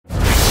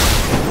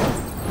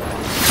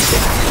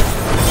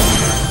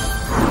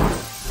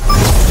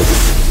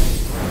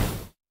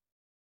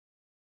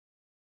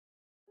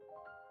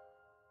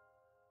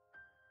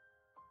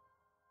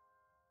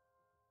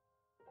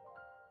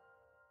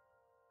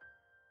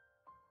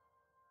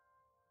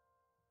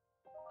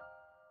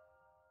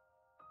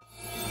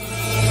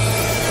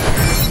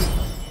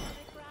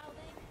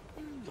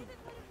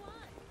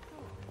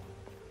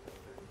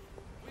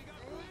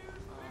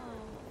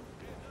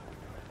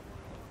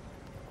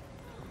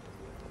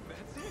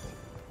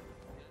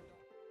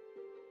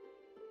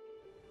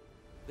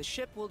The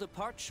ship will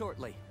depart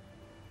shortly.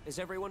 Is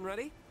everyone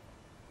ready?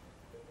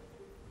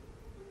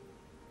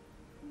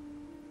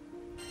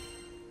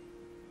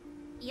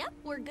 Yep,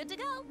 we're good to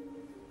go.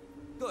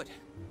 Good.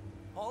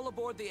 All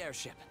aboard the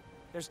airship.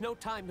 There's no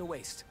time to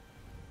waste.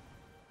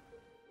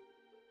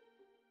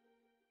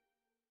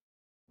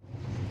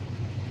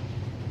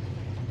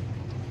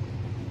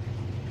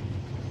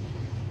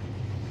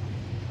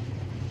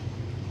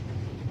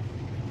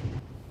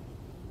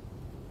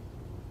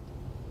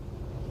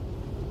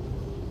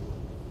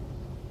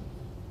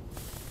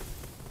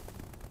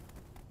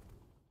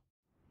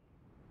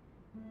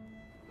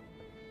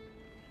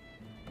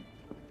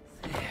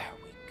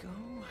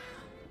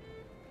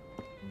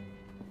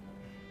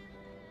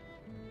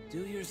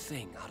 Do your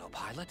thing,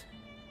 autopilot.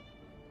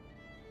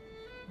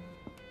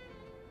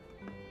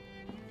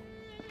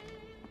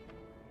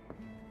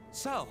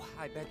 So,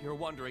 I bet you're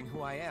wondering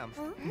who I am.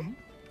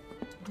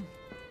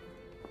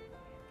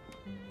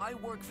 I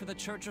work for the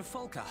Church of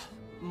Folka,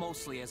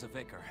 mostly as a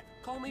vicar.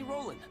 Call me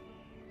Roland.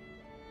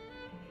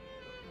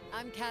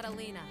 I'm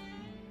Catalina,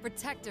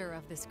 protector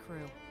of this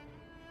crew.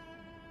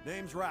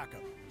 Name's Rocco.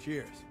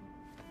 Cheers.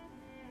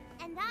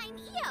 And I'm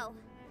Io.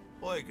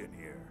 Eugen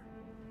here.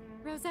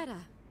 Rosetta.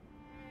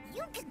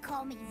 You can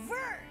call me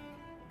Vern.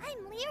 I'm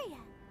Lyria.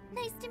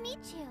 Nice to meet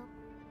you.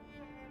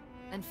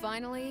 And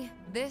finally,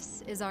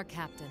 this is our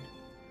captain.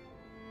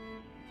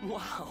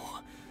 Wow,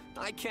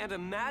 I can't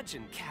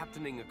imagine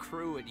captaining a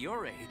crew at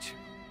your age.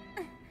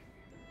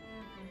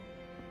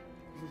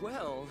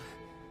 Well,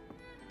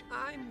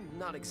 I'm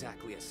not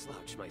exactly a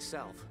slouch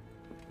myself.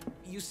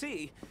 You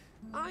see,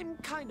 I'm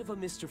kind of a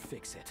Mr.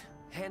 Fix-It,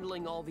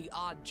 handling all the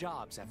odd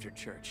jobs after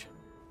church.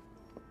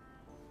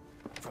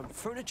 From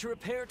furniture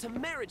repair to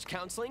marriage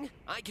counseling,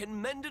 I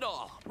can mend it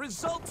all.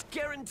 Results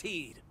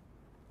guaranteed.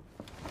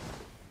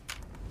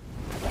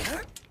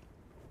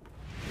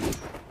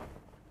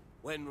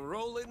 When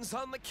Roland's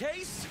on the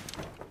case,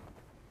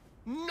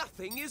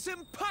 nothing is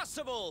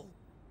impossible!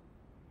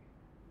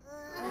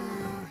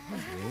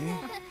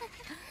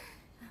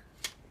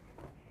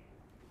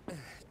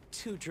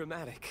 Too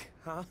dramatic,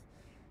 huh?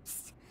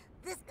 Psst,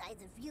 this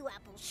guy's a few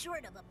apples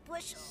short of a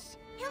bushel.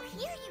 He'll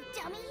hear you,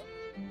 dummy!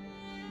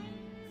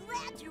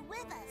 Glad you're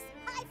with us.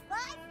 High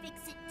five,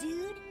 Fix-It,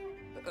 dude!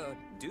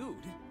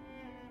 Dude?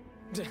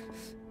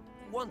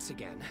 Once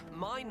again,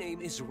 my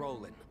name is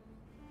Roland.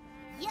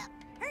 Yep,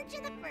 heard you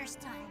the first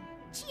time.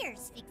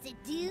 Cheers,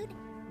 Fix-It, dude!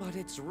 But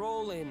it's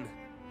Roland.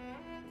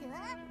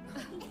 Huh?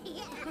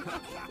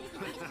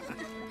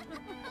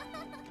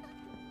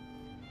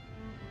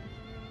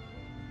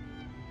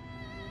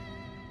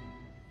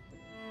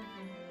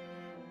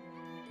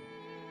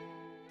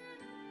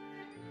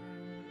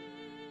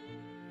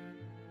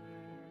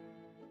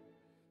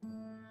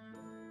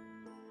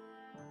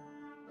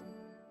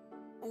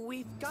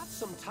 We've got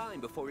some time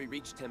before we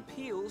reach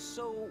Tempeal,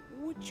 so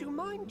would you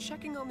mind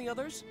checking on the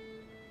others?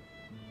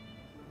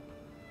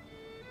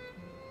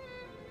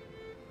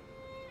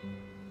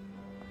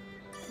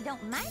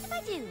 Don't mind if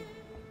I do.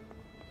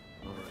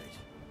 All right.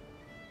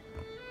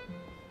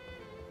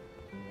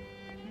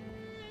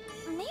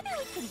 Maybe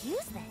we could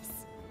use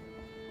this.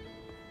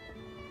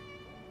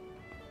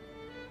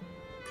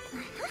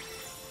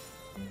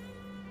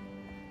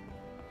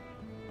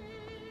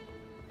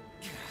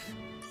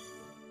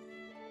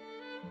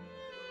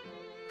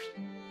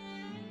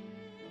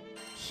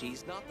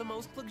 She's not the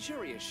most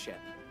luxurious ship,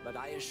 but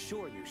I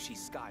assure you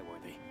she's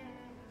skyworthy.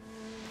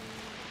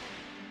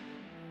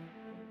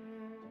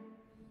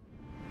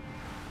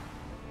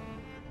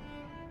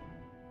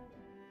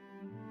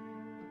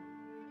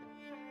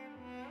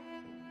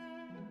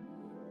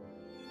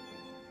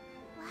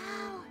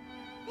 Wow,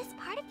 this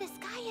part of the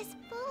sky is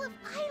full of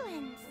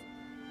islands.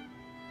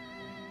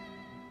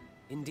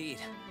 Indeed,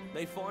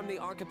 they form the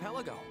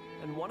archipelago,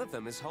 and one of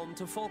them is home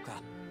to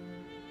Folka.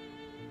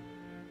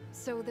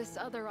 So this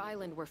other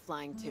island we're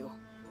flying to,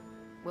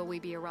 will we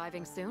be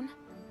arriving soon?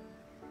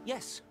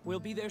 Yes, we'll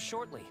be there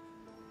shortly.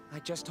 I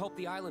just hope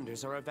the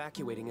islanders are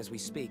evacuating as we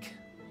speak.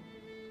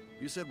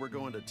 You said we're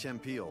going to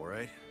Tempeal,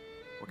 right?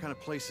 What kind of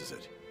place is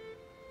it?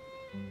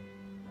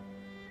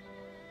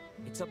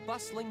 It's a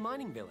bustling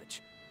mining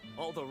village.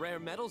 All the rare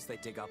metals they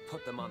dig up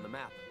put them on the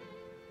map.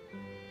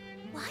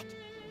 What?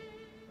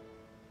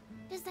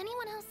 Does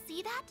anyone else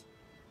see that?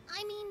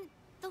 I mean,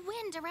 the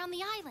wind around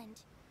the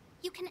island.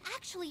 You can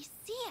actually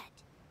see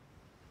it.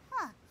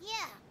 Huh,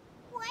 yeah.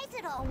 Why is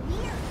it all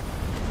weird?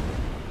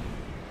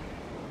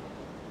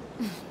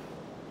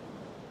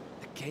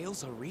 The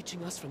gales are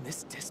reaching us from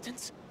this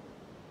distance?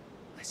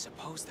 I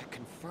suppose that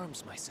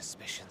confirms my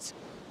suspicions.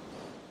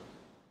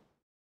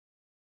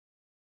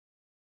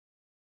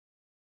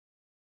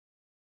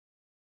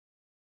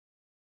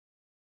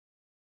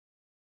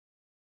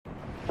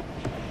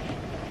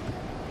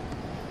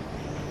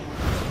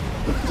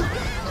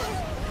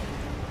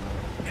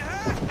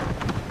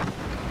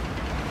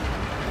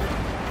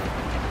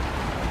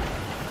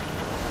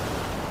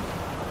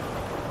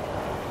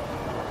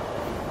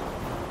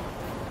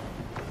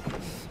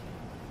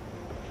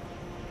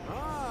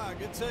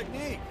 Good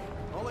technique.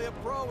 Only a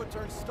pro would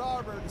turn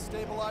starboard to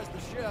stabilize the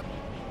ship.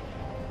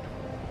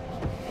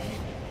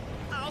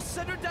 I'll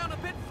set her down a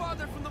bit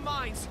farther from the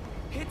mines.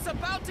 It's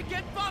about to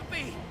get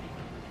bumpy!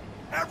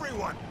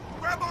 Everyone,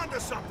 grab onto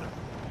something!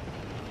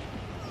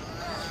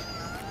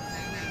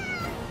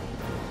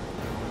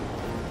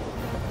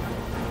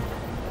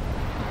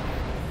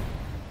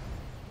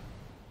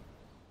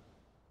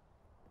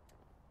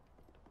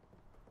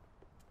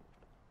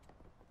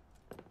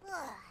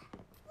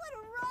 What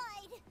a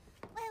ride!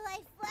 My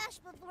life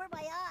flashed before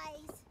my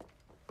eyes.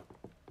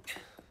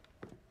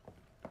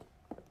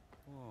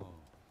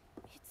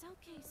 It's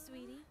okay,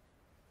 sweetie.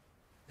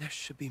 There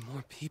should be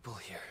more people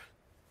here.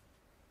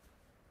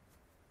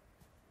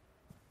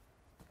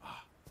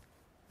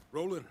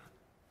 Roland,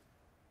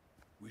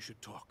 we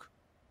should talk.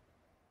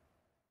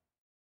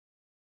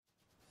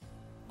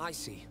 I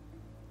see.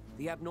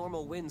 The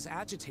abnormal winds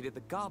agitated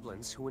the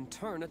goblins, who in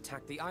turn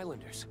attacked the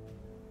islanders.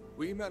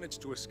 We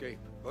managed to escape,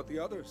 but the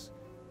others...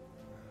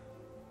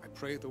 I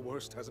pray the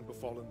worst hasn't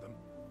befallen them.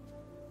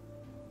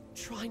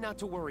 Try not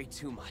to worry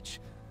too much.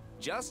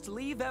 Just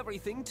leave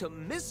everything to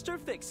Mr.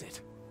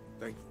 Fix-It.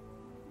 Thank you.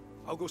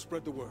 I'll go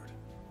spread the word.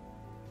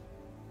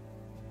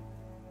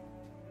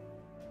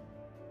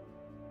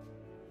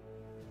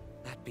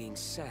 That being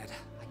said,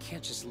 I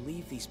can't just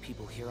leave these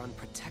people here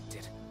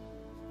unprotected.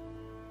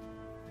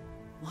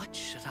 What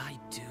should I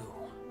do?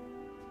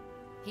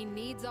 He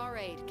needs our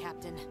aid,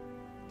 Captain.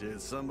 Did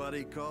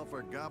somebody call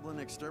for goblin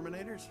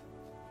exterminators?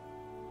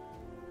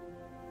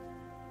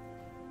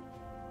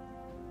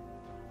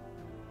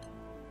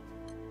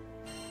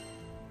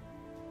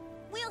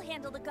 We'll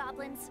handle the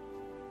goblins.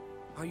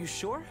 Are you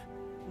sure?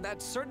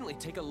 That'd certainly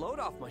take a load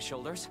off my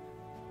shoulders.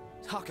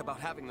 Talk about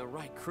having the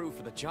right crew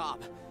for the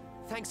job.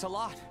 Thanks a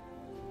lot.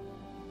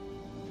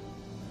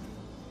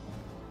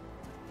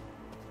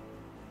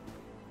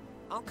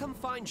 I'll come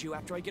find you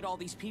after I get all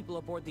these people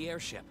aboard the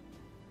airship.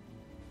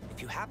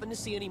 If you happen to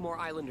see any more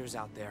islanders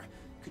out there,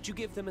 could you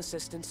give them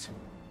assistance?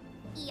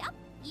 Yep,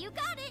 you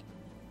got it.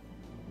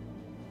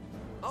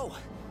 Oh,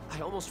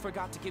 I almost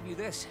forgot to give you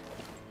this.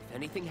 If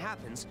anything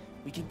happens,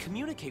 we can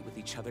communicate with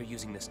each other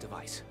using this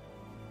device.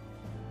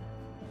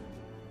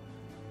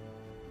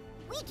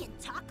 We can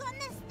talk on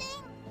this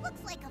thing?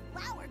 Looks like a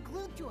flower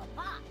glued to a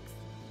box.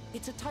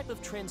 It's a type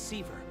of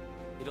transceiver.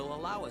 It'll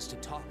allow us to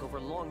talk over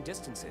long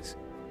distances.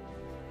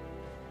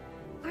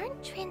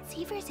 Aren't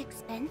transceivers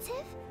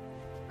expensive?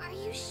 Are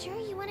you sure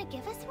you want to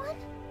give us one?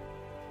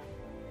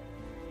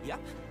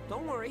 Yep,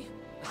 don't worry.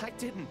 I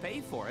didn't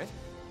pay for it,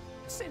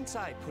 since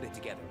I put it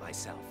together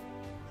myself.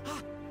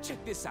 Ah,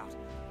 check this out.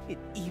 It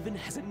even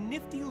has a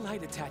nifty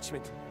light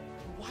attachment.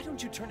 Why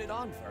don't you turn it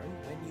on, Vern,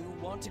 when you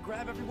want to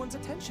grab everyone's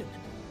attention?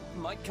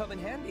 Might come in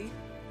handy.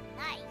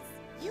 Nice.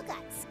 You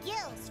got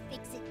skills,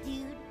 Fix-It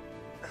dude.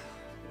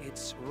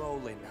 It's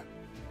rolling.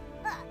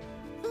 Huh.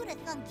 Who'd have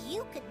thunk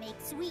you could make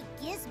sweet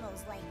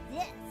gizmos like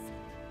this?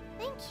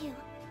 Thank you.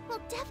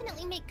 We'll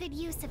definitely make good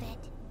use of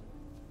it.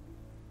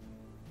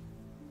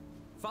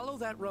 Follow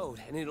that road,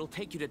 and it'll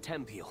take you to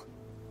Tempeal.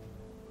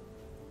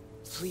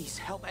 Please,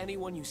 help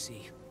anyone you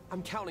see.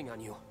 I'm counting on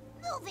you.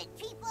 Move it,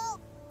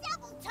 people!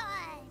 Double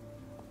time!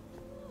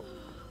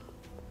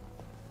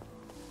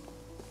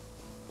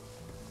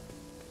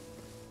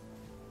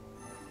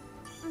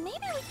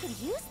 Maybe we could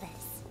use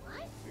this.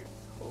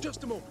 What?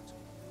 Just a moment.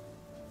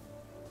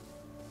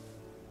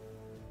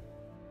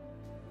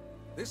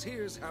 This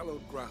here's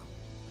hallowed ground.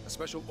 A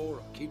special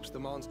aura keeps the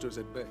monsters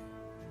at bay.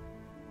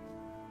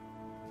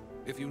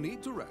 If you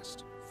need to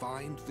rest,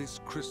 find this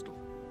crystal.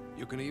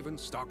 You can even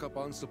stock up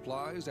on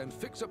supplies and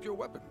fix up your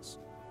weapons.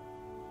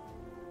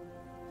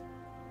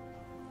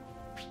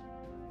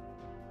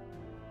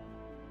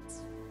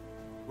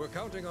 We're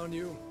counting on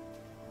you.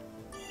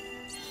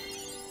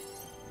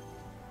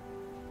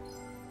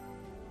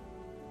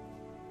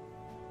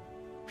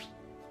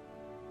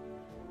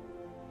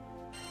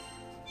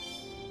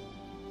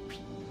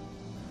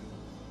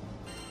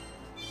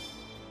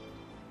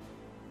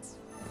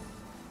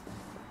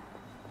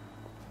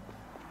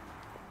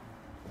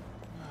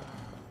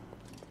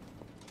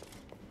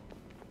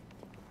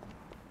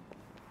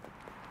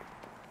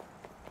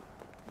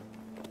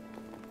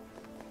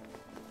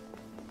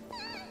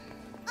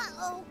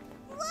 Uh-oh!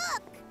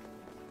 Look!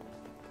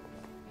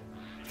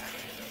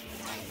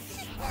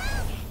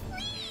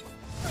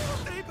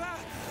 Stay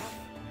back!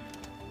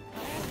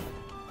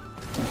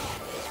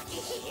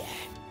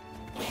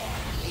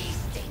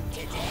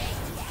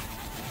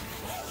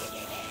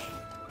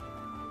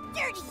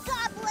 Dirty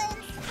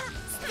goblins!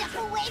 Step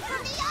away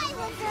from the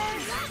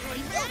islanders!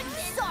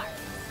 Sorry!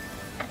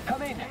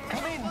 Come in!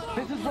 Come in!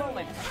 This is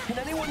Roland. Can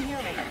anyone hear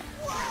me?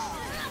 Whoa!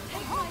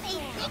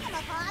 Homemade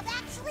thingamabob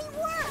actually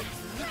works!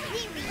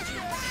 We read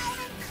you loud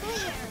and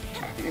clear!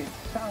 It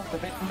sounds a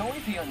bit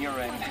noisy on your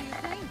end.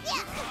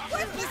 Yeah,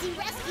 we're busy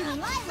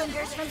rescuing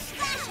islanders from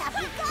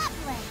smash-happy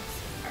goblins!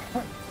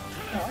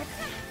 What?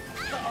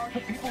 Are the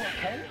people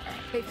okay?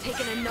 They've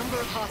taken a number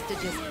of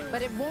hostages,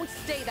 but it won't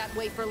stay that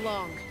way for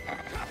long.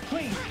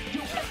 Please, do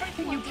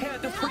everything you can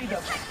to free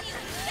them.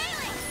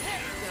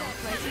 Don't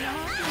play too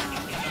hard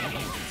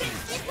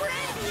now.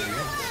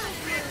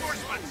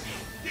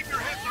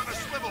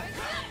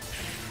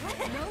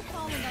 No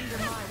falling under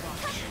my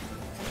watch.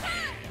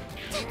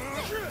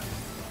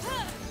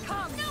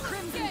 Come,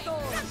 Crimson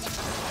Thorn!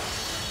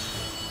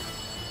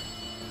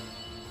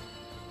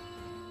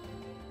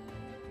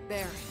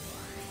 There.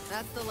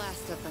 That's the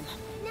last of them.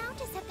 Now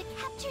to set the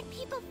captured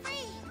people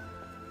free.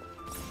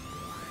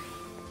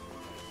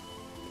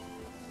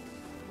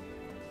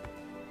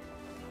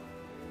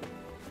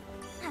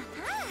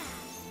 Aha!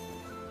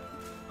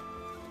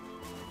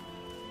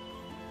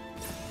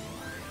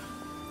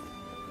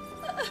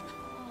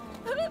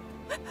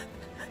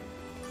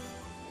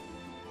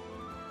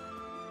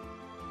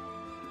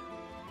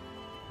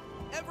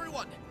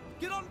 Everyone,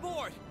 get on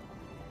board!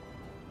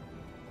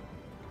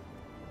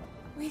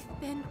 We've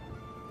been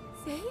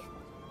safe?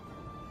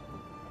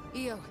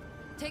 Io,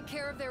 take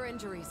care of their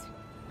injuries.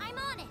 I'm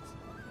on it.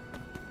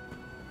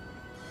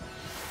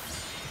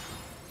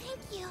 Thank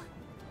you.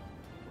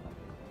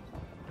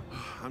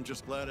 I'm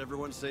just glad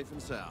everyone's safe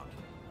and sound.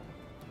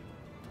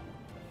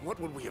 What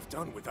would we have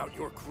done without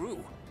your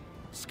crew?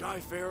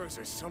 Skyfarers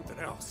are something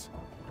else.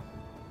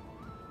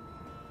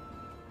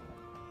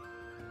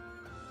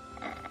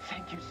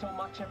 Thank you so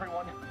much,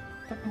 everyone.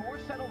 But more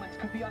settlements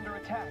could be under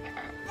attack.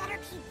 Better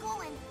keep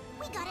going.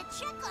 We gotta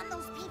check on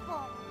those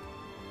people.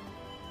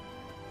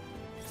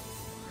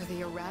 Are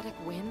the erratic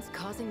winds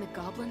causing the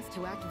goblins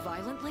to act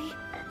violently?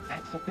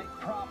 That's a big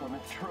problem,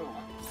 it's true.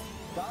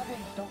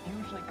 Goblins don't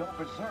usually go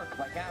berserk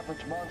like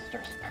average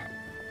monsters.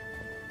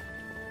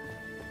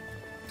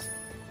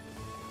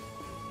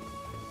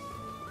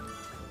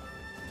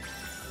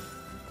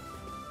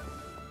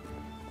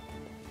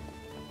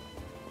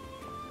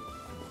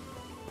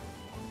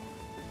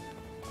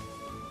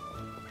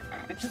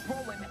 This is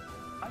Roland.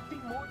 I've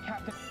seen more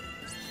captain...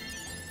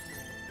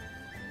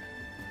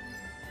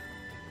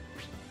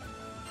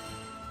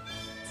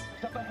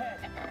 Up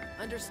ahead.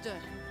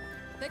 Understood.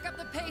 Pick up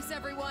the pace,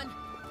 everyone!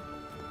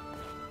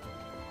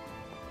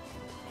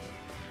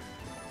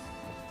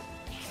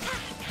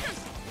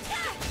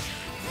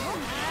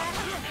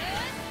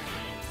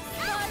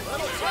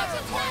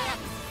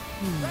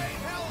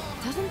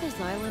 Doesn't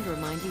this island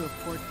remind you of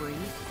Port Breeze,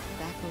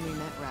 back when we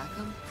met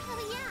Rackham?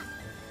 Oh yeah,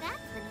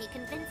 that's when he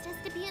convinced us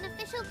to be an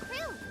official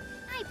crew.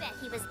 I bet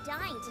he was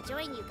dying to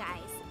join you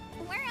guys.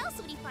 Where else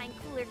would he find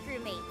cooler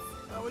crewmates?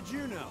 How would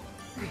you know?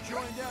 You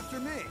joined after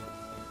me.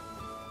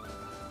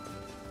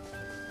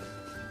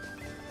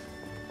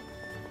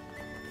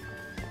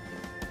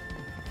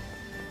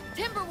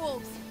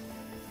 Timberwolves!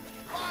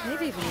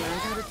 They've even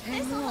learned how to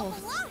tame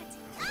wolves.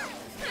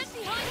 Get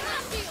behind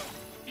that shield!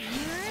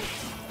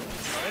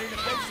 Ready to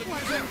face the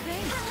music?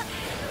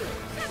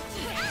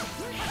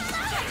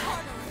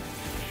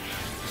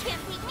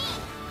 Can't beat me!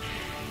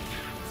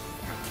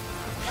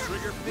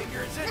 Trigger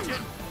finger is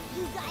itching.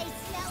 You guys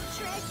smell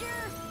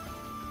treasure?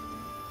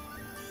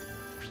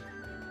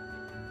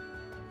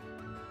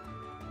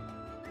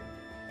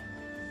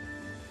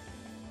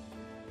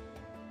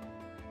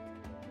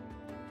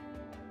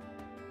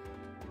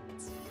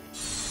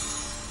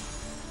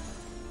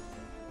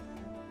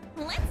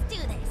 Let's do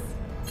this!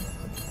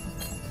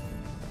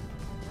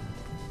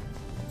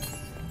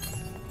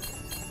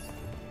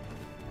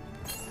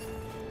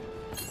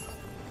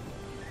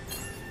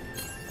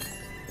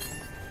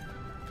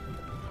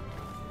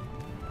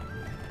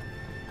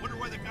 Wonder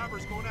why the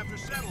gobbers going after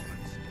settlements.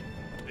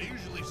 They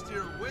usually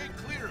steer way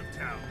clear of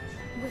towns.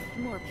 With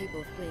more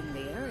people fleeing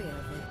the area,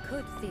 they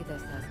could see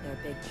this as their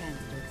big chance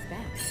to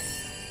expand.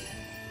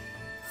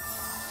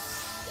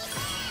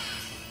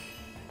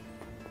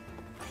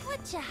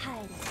 What you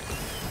hiding?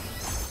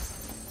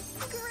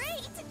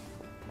 Great!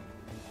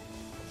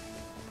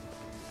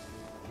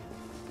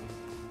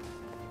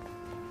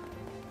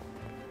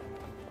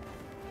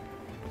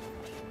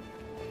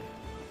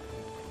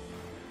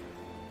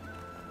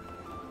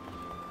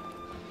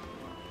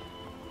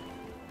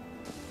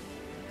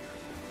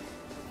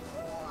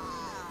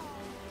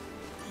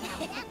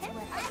 That's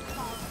what I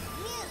call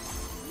you.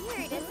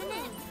 Weird, isn't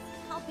it?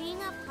 How being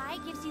up high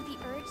gives you the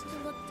urge to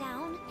look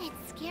down.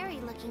 It's scary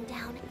looking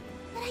down,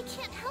 but I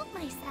can't help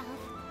myself.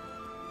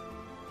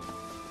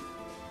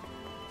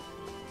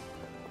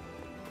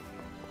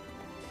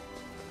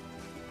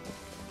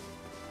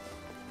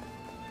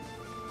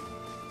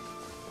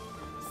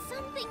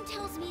 Something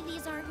tells me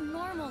these aren't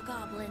normal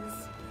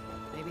goblins.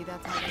 Maybe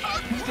that's how they...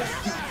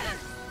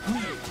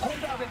 Please,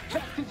 hold out as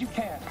fast as you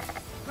can.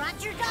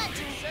 Roger,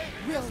 Dodger.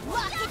 We'll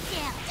lock it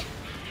down.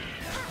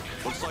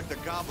 Looks like the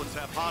goblins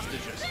have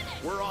hostages.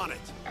 We're on it.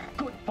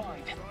 Good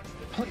find.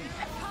 Please,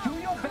 do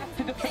your best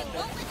to defend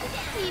us.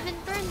 We even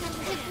burned them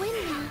with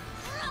windmill.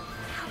 How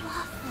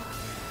awful.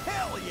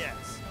 Hell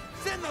yes!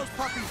 Send those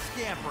puppies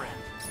scampering!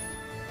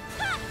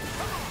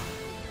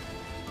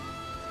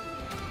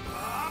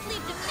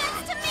 Leave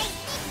defense to me!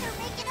 They're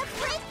making a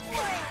break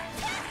for it!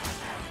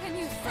 Can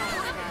you stop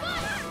that?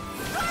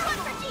 Come on,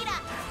 Vegeta!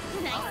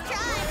 Nice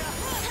try!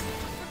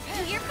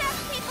 Do your best,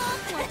 people!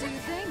 What do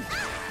you think?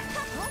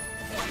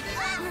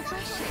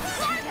 Refreshing.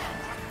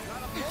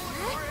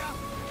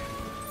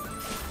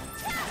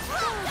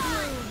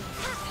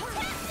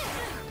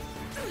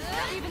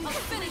 Even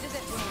finishes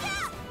it.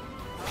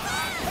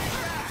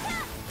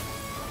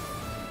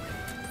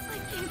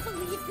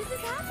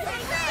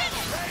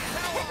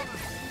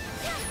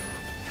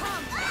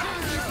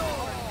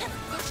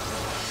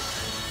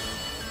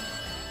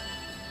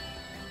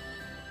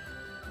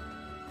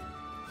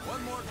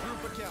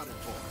 accounted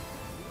for.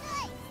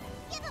 Nice!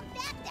 Give him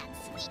back that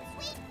sweet,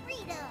 sweet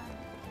freedom!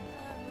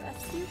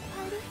 Rescue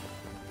party?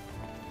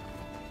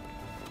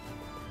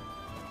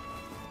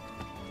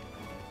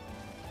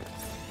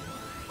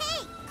 Hey,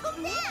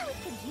 come back!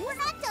 We're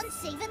not done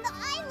saving the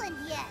island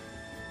yet!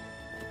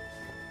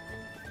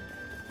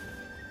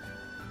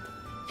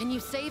 Can you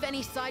save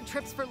any side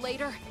trips for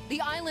later?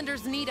 The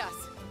islanders need us.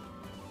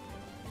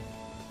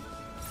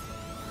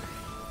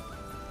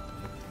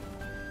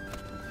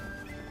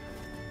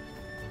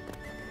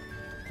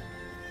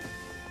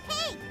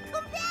 Hey,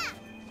 come back!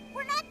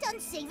 We're not done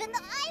saving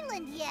the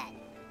island yet!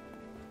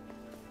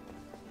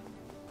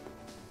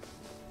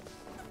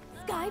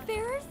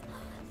 Skyfarers?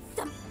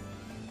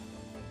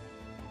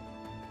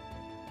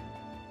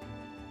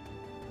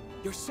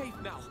 You're safe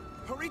now.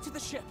 Hurry to the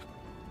ship.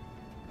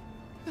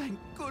 Thank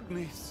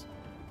goodness.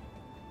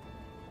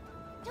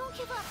 Don't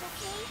give up,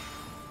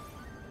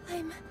 okay?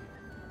 I'm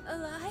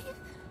alive?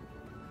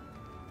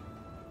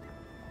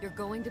 You're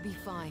going to be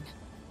fine.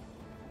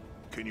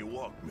 Can you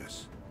walk,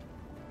 miss?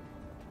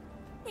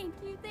 Thank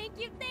you, thank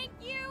you, thank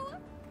you!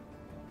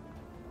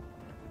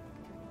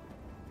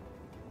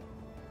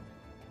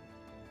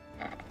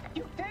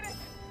 You did it!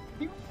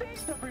 You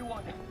saved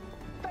everyone!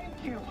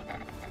 Thank you!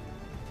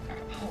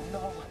 Oh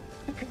no!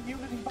 The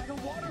community by the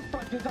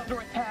waterfront is under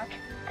attack!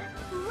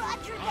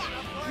 Roger that!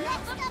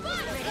 Next up is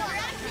the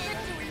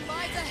Victory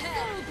lies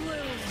ahead!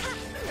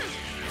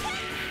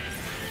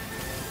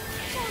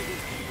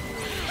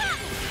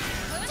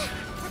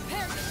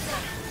 Prepare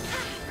yourself!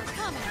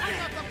 Come on! I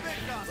got the big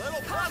gun.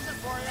 Little present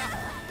for you.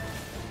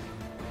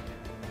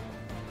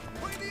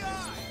 Between the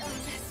eyes.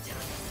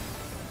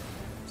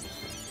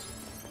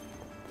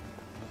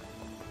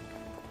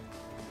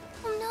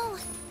 Oh no!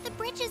 The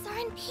bridges are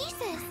in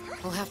pieces!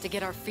 We'll have to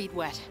get our feet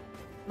wet.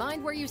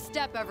 Mind where you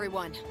step,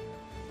 everyone.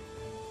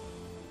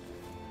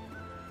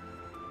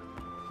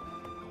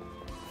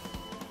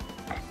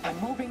 I'm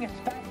moving as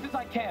fast as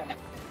I can.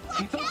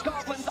 Keep those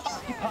goblins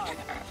occupied.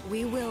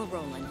 We will,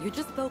 Roland. You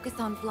just focus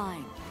on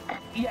flying.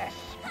 Yes,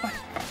 but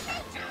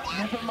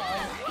never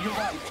mind. You're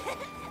right.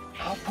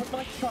 I'll put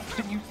my trust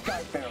in you,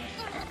 Skyfarers.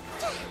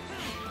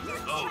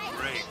 Oh,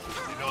 great.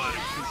 You know how to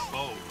shoot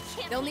bows.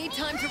 They'll need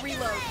time to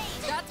reload.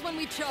 That's when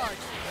we charge.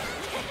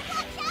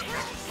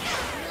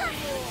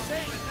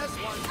 Saving this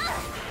one.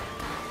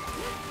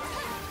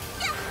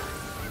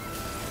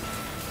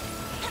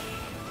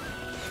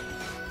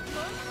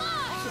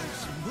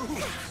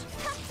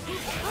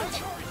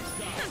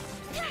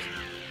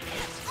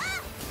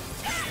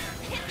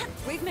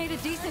 We've made a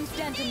decent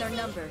dent in their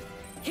numbers.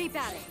 Keep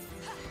at it.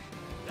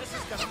 This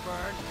is gonna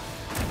burn.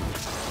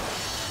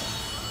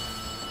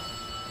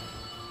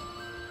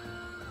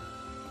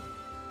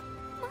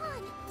 Come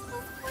on!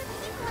 Those poor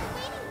people are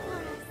waiting for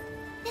us!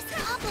 This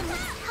problem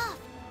looks tough!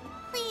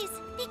 Please,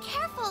 be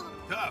careful!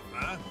 Tough,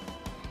 huh?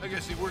 I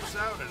guess he works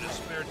out in his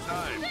spare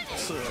time.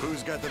 So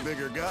who's got the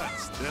bigger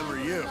guts, them or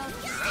you?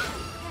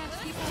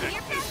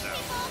 Check this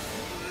out.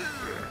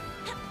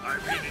 I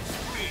mean, it's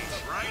speed,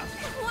 right?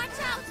 Watch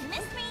out!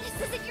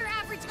 This isn't your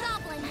average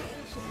goblin!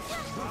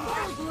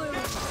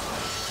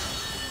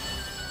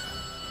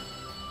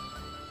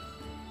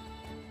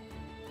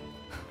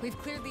 We've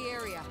cleared the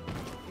area.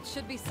 It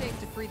should be safe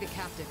to free the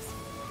captives.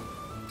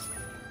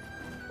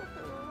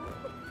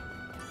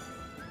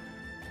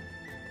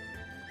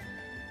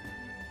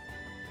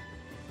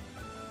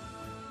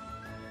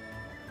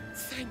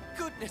 Thank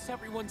goodness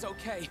everyone's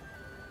okay.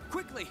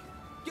 Quickly,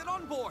 get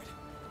on board.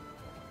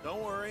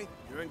 Don't worry,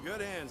 you're in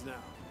good hands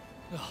now.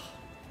 Oh,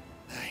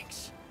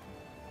 thanks.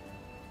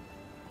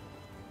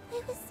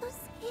 I was so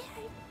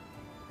scared.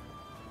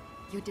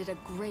 You did a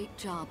great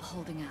job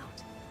holding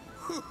out.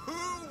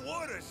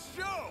 What a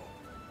show!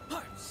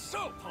 I'm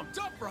so pumped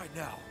up right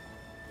now.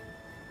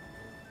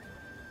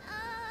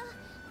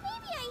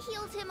 Maybe I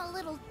healed him a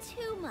little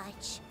too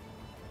much.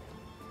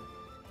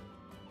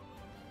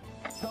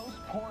 Those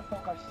poor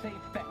folk are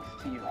safe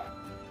thanks to you.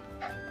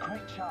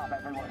 Great job,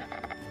 everyone.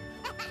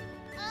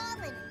 All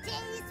a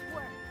day's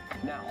work.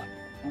 Now,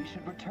 we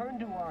should return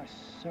to our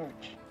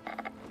search.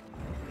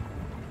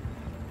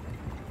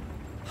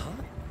 Huh?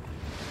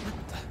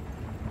 What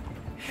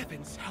the?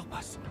 Heavens help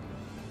us.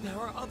 There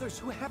are others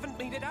who haven't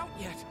made it out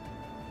yet.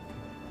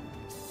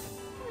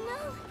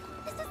 No,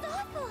 this is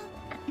awful.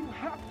 You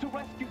have to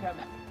rescue them.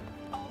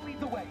 I'll lead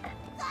the way.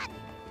 God,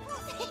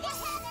 take a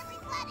hand,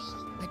 everybody.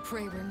 I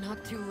pray we're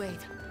not too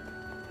late.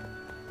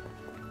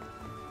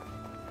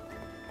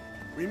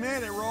 We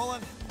made it,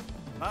 Roland.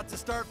 About to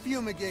start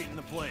fumigating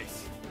the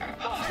place.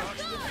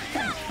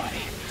 Thanks,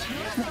 buddy.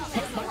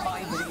 Set my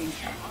mind at ease.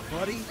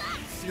 Buddy?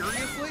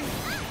 Seriously?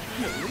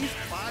 I'm at least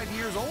 5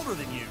 years older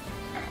than you.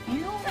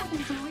 You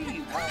wouldn't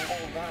believe how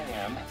old I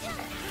am.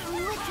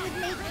 Which would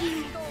make you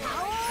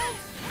how old?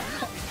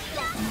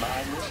 My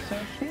lips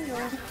are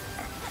sealed.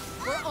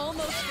 We're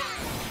almost there.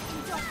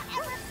 Don't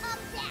ever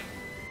come back.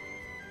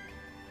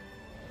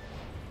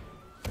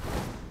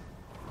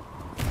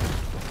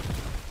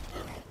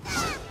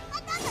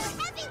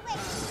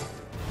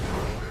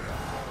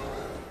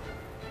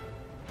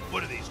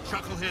 What are these,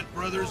 Chucklehead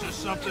Brothers or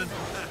something?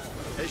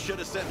 They should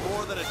have sent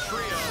more than a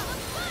trio.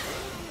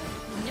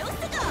 No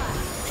cigar!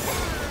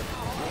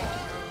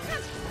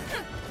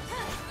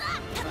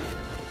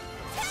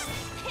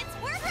 It's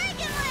worth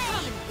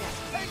Regulate!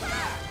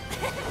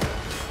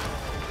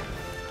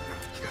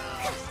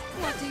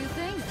 What do you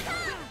think?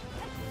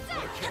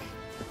 Okay,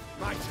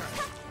 my turn.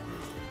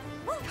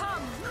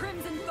 Come,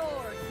 Crimson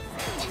Thorn!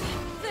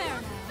 There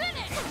now.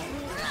 Finish!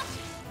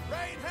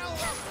 Rain, hell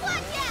up!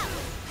 Watch out!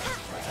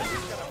 This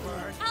is gonna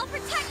burn. I'll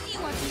protect you!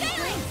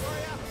 Failing!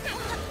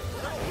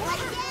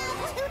 One down,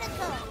 two to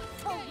go!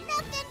 Hold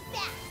nothing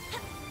back!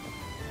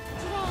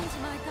 Drawn to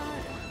my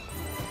garden.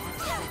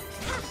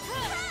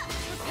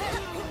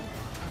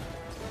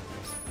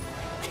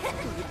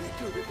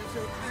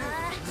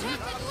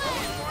 Tempted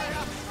wind!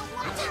 The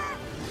water!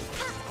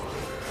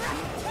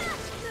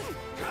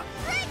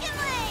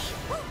 Regulate!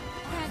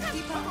 Can't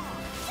keep up.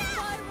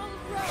 Spiral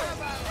road.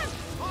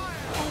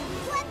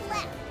 One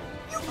left!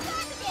 You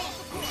got this!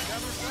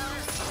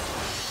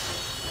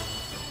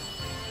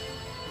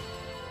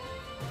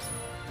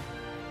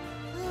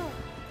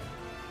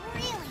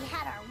 Really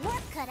had our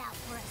work cut out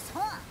for us,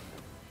 huh?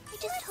 I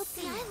just hope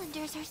the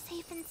islanders are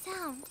safe and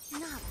sound.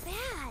 Not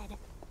bad.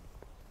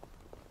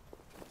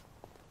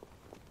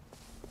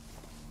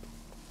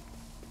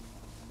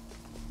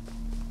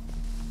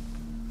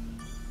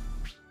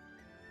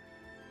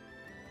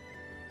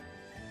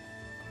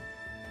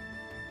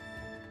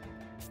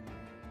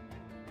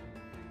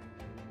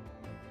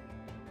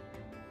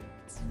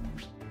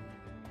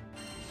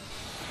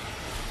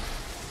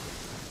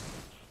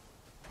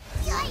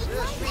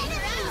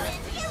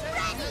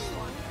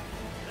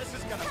 This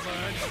is gonna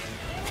burn.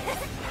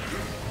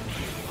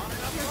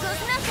 Here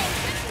goes nothing!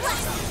 What?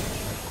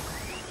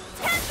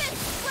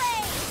 Tempest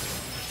Blade!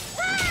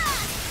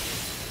 Ah!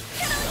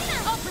 Catalina!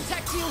 I'll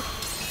protect you.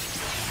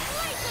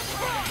 Slice of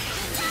frost!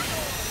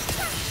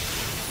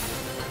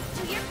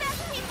 Do your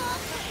best, people!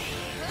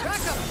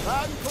 Track 'em.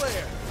 Loud and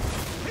clear.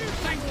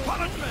 Piercing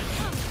punishment!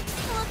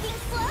 Looking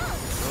slow!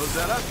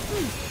 Rosetta?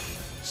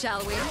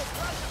 Shall we?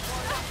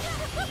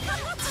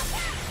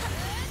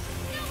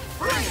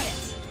 Bring it!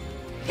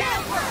 Get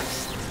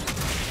worse!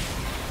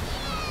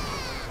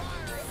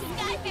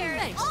 Skyfarer!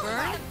 Thanks, all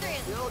Vern. come through!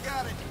 Still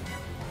got it.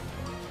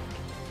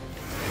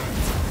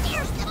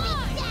 Here's the big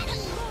daddy!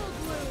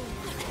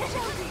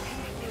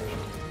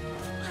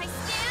 I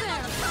stand on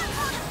the front!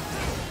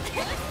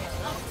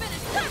 I'll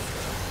finish this!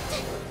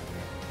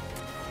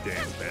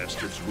 Damn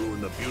bastards ruin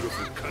the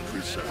beautiful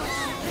countryside.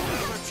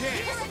 Another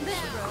chance.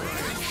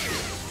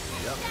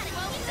 Yep.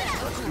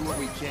 Let's do what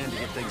we can to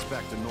get things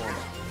back to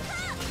normal.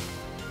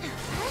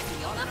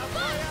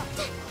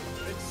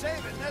 Been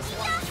saving this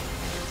one.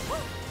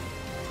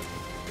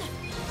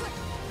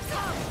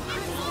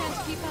 Can't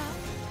keep up.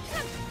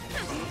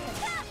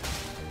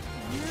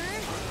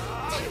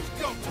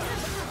 Go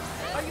time!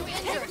 Are you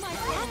injured?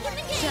 Back in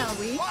the game! Shall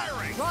we?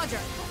 Firing!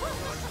 Roger.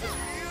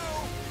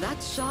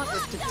 That shot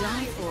was to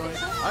die for.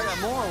 I got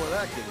more where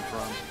that came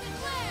from.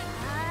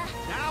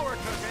 Now we're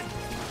cooking!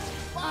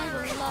 I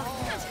will love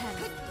the tent.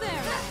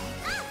 There.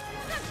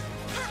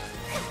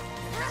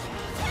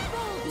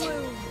 Full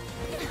bloom.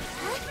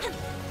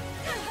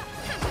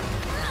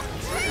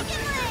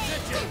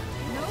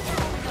 No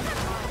falling on the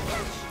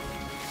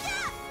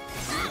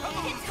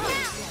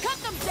cut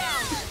them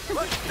down.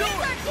 Let's do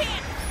it!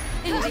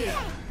 Indeed.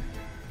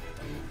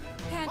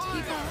 Can't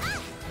keep up.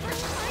 Our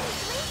time is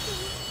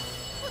racing,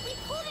 but we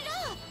pulled it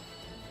off!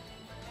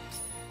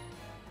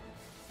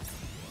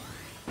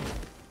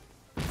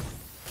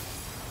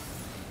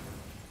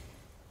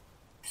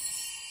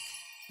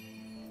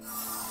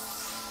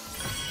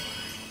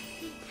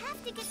 We have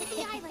to get to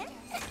the island.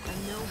 I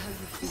know how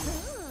you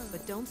feel,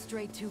 but don't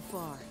stray too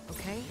far,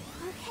 okay?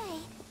 Okay.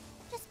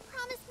 Just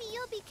promise me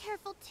you'll be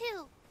careful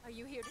too. Are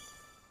you here to...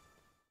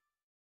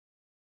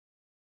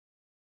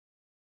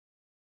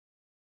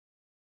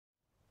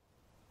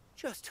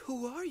 Just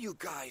who are you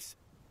guys?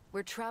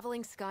 We're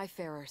traveling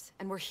Skyfarers,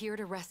 and we're here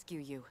to rescue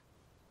you.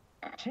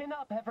 Chin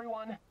up,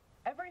 everyone.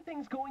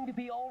 Everything's going to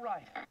be all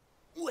right.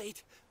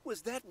 Wait,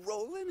 was that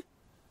Roland?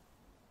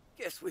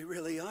 Guess we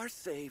really are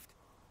saved.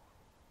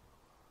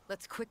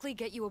 Let's quickly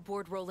get you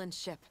aboard Roland's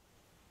ship.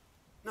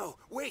 No,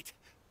 wait!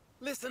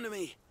 Listen to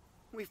me!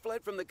 We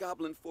fled from the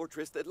Goblin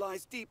fortress that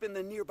lies deep in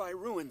the nearby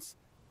ruins.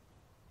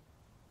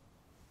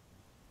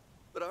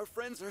 But our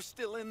friends are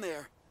still in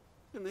there,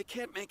 and they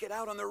can't make it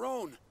out on their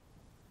own.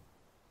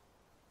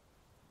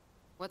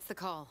 What's the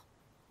call?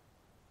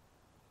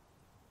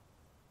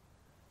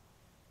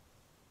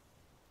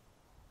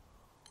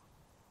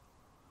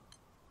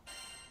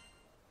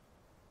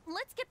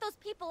 Let's get those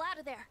people out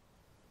of there.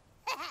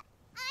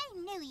 I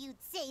knew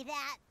you'd say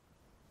that.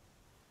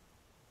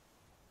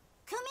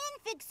 Come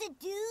in, Fix-It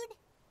Dude.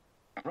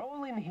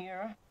 Roland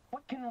here.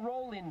 What can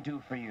Roland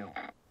do for you?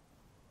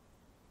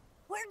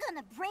 We're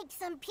gonna break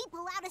some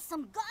people out of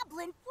some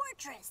Goblin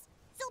fortress.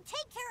 So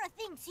take care of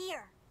things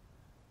here.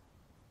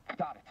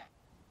 Got it.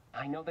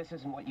 I know this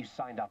isn't what you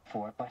signed up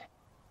for, but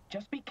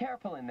just be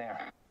careful in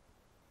there.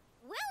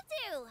 Will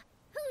do.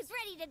 Who's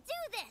ready to do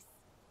this?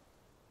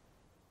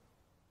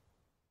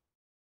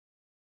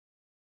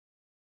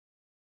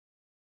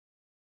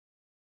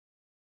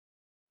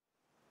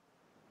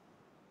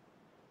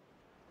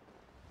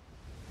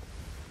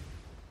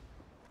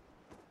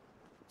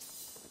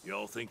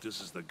 Y'all think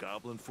this is the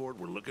goblin fort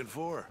we're looking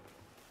for?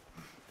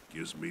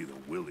 Gives me the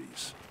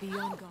willies. Be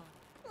on guard.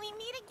 We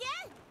meet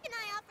again! Can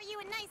I offer you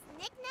a nice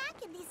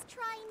knick-knack in these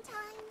trying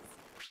times?